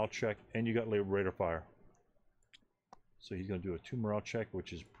 morale check, and you got rate of fire. So he's going to do a 2 morale check,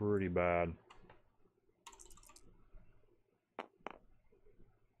 which is pretty bad.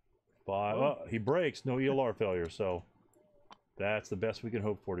 5. Oh, he breaks, no ELR failure, so that's the best we can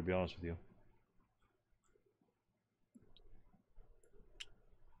hope for, to be honest with you.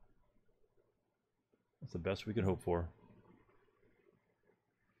 That's the best we can hope for.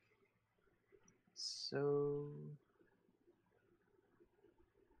 So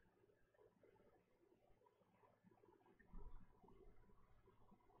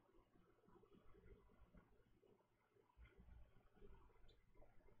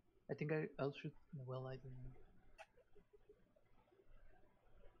I think I'll shoot. Well, I don't know.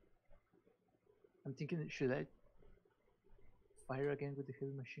 I'm thinking, should I fire again with the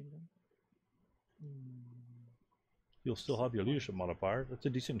heavy machine gun? You'll still have your leadership modifier. That's a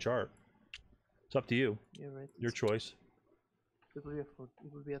decent chart. It's up to you. Yeah, right. Your choice. It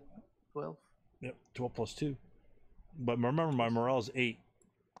will be at 12. Yep, 12 plus 2. But remember, my morale is 8.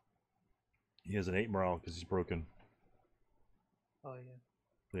 He has an 8 morale because he's broken. Oh, yeah.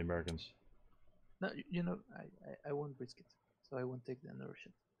 For the Americans. No, you know, I won't risk it. So I won't take the another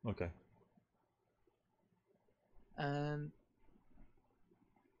shot. Okay. And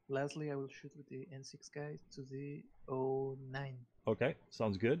lastly, I will shoot with the N6 guy to the 09. Okay,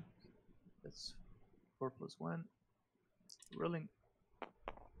 sounds good. That's 4 plus 1. Rolling.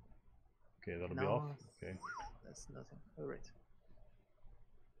 Okay, that'll be off. Okay. That's nothing. Alright.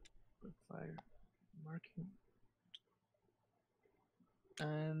 Fire. Marking.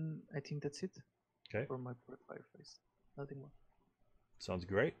 And I think that's it. Okay. For my fire phase. Nothing more. Sounds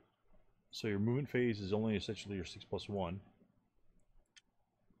great. So your movement phase is only essentially your 6 plus 1.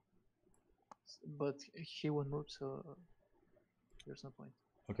 But he won't move, so there's no point.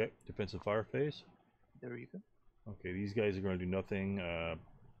 Okay, defensive fire phase. There you go. Okay, these guys are going to do nothing.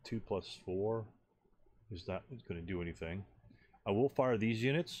 2 plus 4 is not going to do anything. I will fire these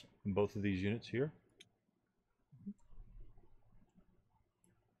units, both of these units here.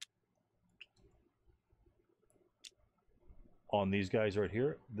 On these guys right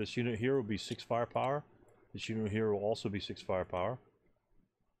here. This unit here will be 6 firepower. This unit here will also be 6 firepower.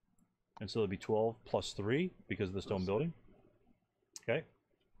 And so it'll be 12 plus 3 because of the stone building. Okay.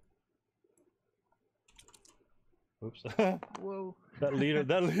 Oops. Whoa. That leader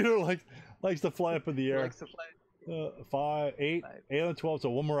likes to fly up in the air. Likes to fly. 5, 8, 8 on 12, so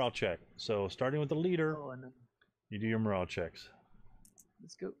 1 morale check. So starting with the leader. Oh, and then You do your morale checks.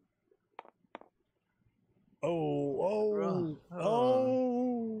 Let's go. Oh.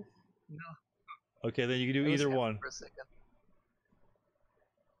 No. Okay, then you can do I was either happy one. for a second.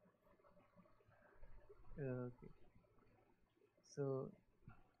 Okay. So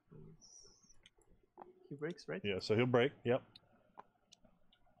he breaks, right? Yeah, so he'll break. Yep.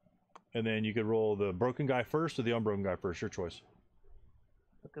 And then you could roll the broken guy first or the unbroken guy first. Your choice.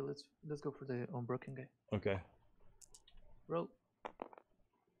 Okay, let's go for the unbroken guy. Okay. Roll.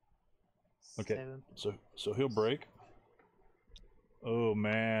 Okay. 7. So he'll break. Oh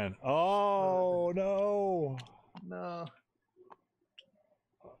man. Oh no. No.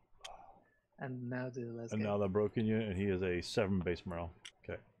 And now the last And guy. now the broken unit, and he is a 7 base morale.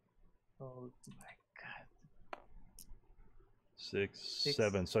 Okay. Oh my god. 6, 6.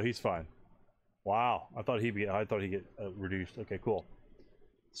 7. So he's fine. Wow. I thought he'd get reduced. Okay, cool.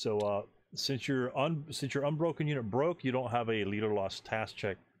 So since your unbroken unit broke, you don't have a leader lost task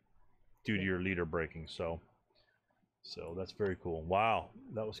check due to your leader breaking. So that's very cool. Wow,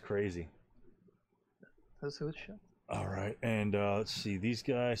 that was crazy. That's a good shot. All right, and let's see, these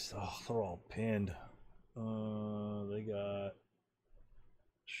guys, oh, they're all pinned. They got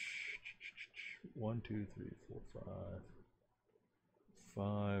 1, 2, 3, 4,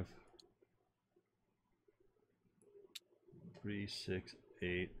 5, 3, 6,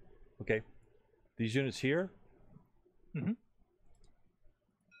 8. Okay, these units here. Mm-hmm.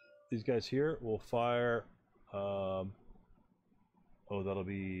 These guys here will fire. Oh, that'll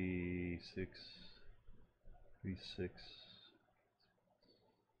be 6, 3, 6.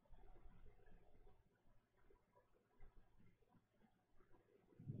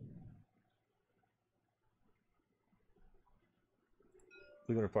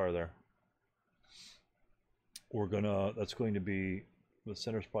 They're gonna fire there. That's going to be, the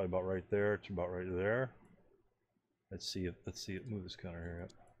center's probably about right there. It's about right there. Let's see it move this counter here.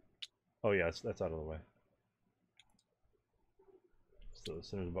 Oh yeah, that's out of the way. So the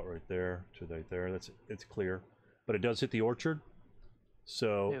center's about right there to right there. It's clear, but it does hit the orchard.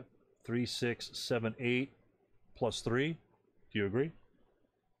 So Yep. 3, 6, 7, 8 plus 3. Do you agree?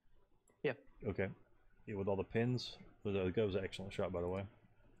 Yeah. Okay. Yeah, with all the pins. That was an excellent shot, by the way.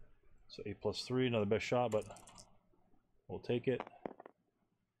 So 8 plus 3, another best shot, but we'll take it.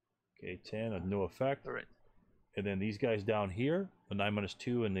 Okay, 10, no effect. All right. And then these guys down here, the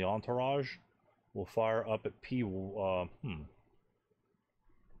 9-2 and the entourage, will fire up at P.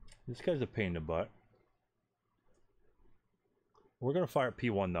 This guy's a pain in the butt. We're gonna fire at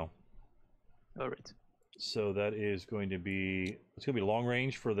P1 though. All right. So that is going to be, it's gonna be long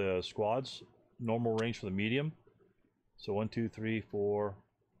range for the squads, normal range for the medium. So 1, 2, 3, 4,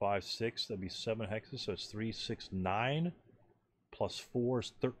 5, 6. That'd be 7 hexes. So it's 3, 6, 9. Plus 4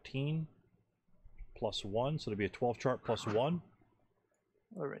 is 13. Plus 1, so it'll be a 12 chart plus 1.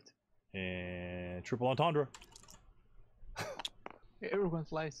 All right. And triple entendre. Everyone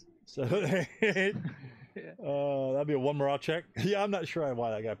flies. So that'd be a 1 morale check. Yeah, I'm not sure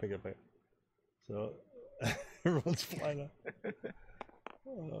why that guy picked up it. So everyone's flying up.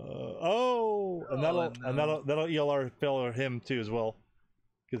 That'll ELR fail him too as well,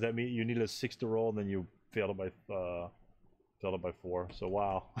 because that means you need a 6 to roll, and then you failed it by 4. So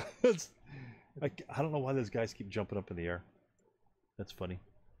wow, I don't know why those guys keep jumping up in the air. That's funny.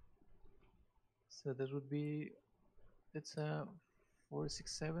 So that would be, it's 4,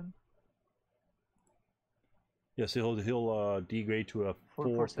 6, 7. Yes, he'll degrade to a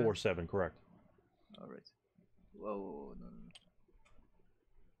 4, 4, 7. Correct. All right. Whoa, no.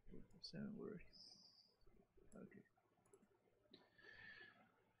 7 works. Okay.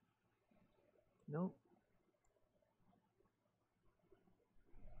 No.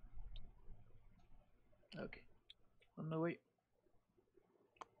 Okay. On my way.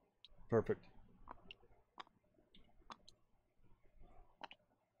 Perfect.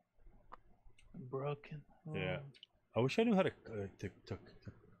 I'm broken. Oh. Yeah. I wish I knew how to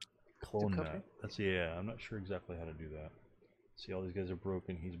clone copy? that. I'm not sure exactly how to do that. See, all these guys are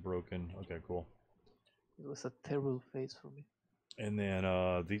broken. He's broken. Okay, cool. It was a terrible phase for me. And then,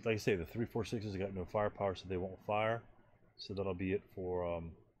 like I say, the 3, 4, 6s got no firepower, so they won't fire. So that'll be it for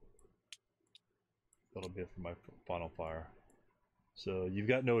my final fire. So you've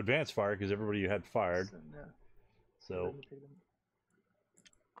got no advanced fire because everybody you had fired. So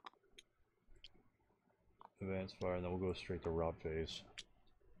advanced fire, and then we'll go straight to route phase.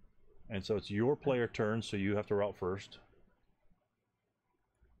 And so it's your player turn, so you have to route first.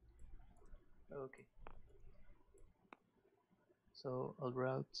 Okay. So I'll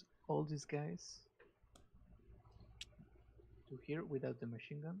route all these guys to here without the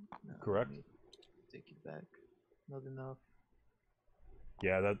machine gun. No, Correct. Take it back. not enough.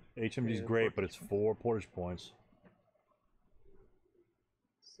 Yeah, that HMG is great, but it's 4 portage points.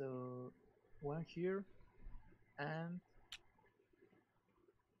 So 1 here and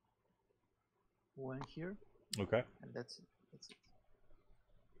 1 here. Okay. And that's it. That's it.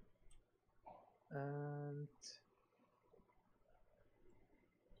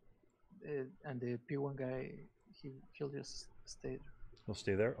 And the P1 guy, he'll just stay there. He'll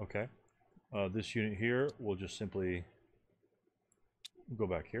stay there. Okay. This unit here will just simply go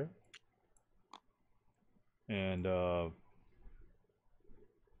back here. And the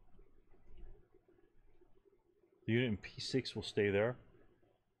unit in P6 will stay there.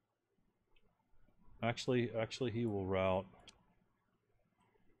 Actually, he will route.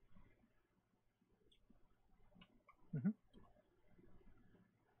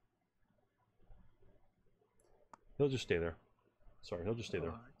 He'll just stay there. Sorry, he'll just stay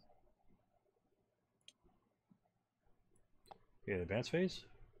there. Okay, advance phase.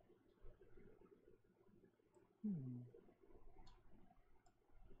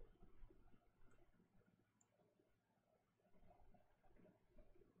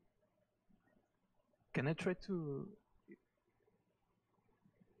 Can I try to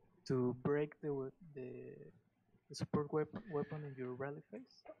break the support weapon in your rally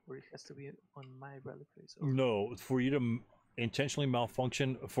phase, or it has to be on my rally phase? Or... No, for you to intentionally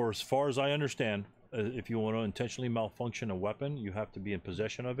malfunction, for as far as I understand, if you want to intentionally malfunction a weapon, you have to be in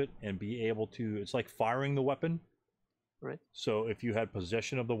possession of it and be able to. It's like firing the weapon. Right. So if you had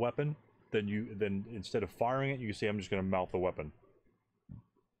possession of the weapon, then instead of firing it, you can say, "I'm just going to mount the weapon."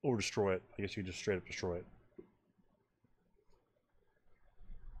 Or destroy it. I guess you just straight up destroy it.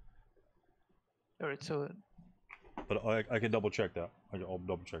 Alright, so... But I can double check that. I'll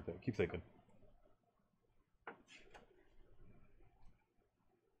double check that. Keep thinking.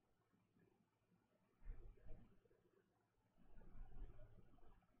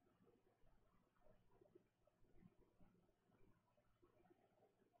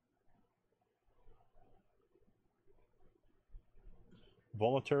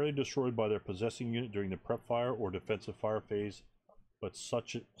 Voluntarily destroyed by their possessing unit during the prep fire or defensive fire phase, but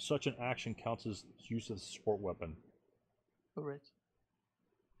such an action counts as use of the support weapon. Alright.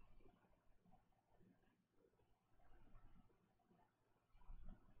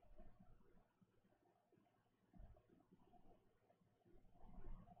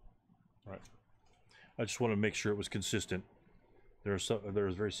 Right. I just want to make sure it was consistent. There's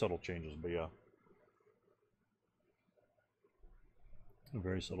very subtle changes, but yeah.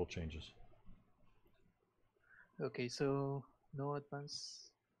 Very subtle changes. Okay, so no advancing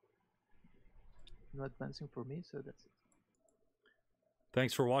for me, so that's it.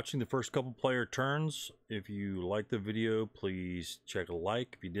 Thanks for watching the first couple player turns. If you like the video, please check a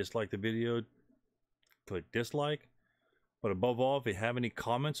like. If you dislike the video, click dislike. But above all, if you have any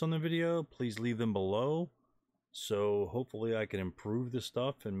comments on the video, please leave them below. So hopefully I can improve this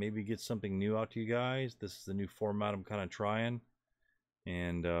stuff and maybe get something new out to you guys. This is the new format I'm kind of trying.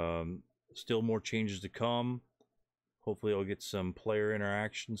 And still more changes to come. Hopefully I'll get some player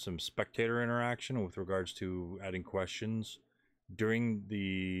interaction, some spectator interaction with regards to adding questions during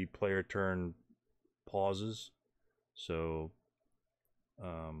the player turn pauses. So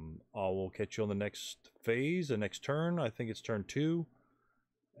I will catch you on the next phase, the next turn. I think it's turn 2.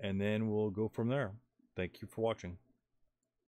 And then we'll go from there. Thank you for watching.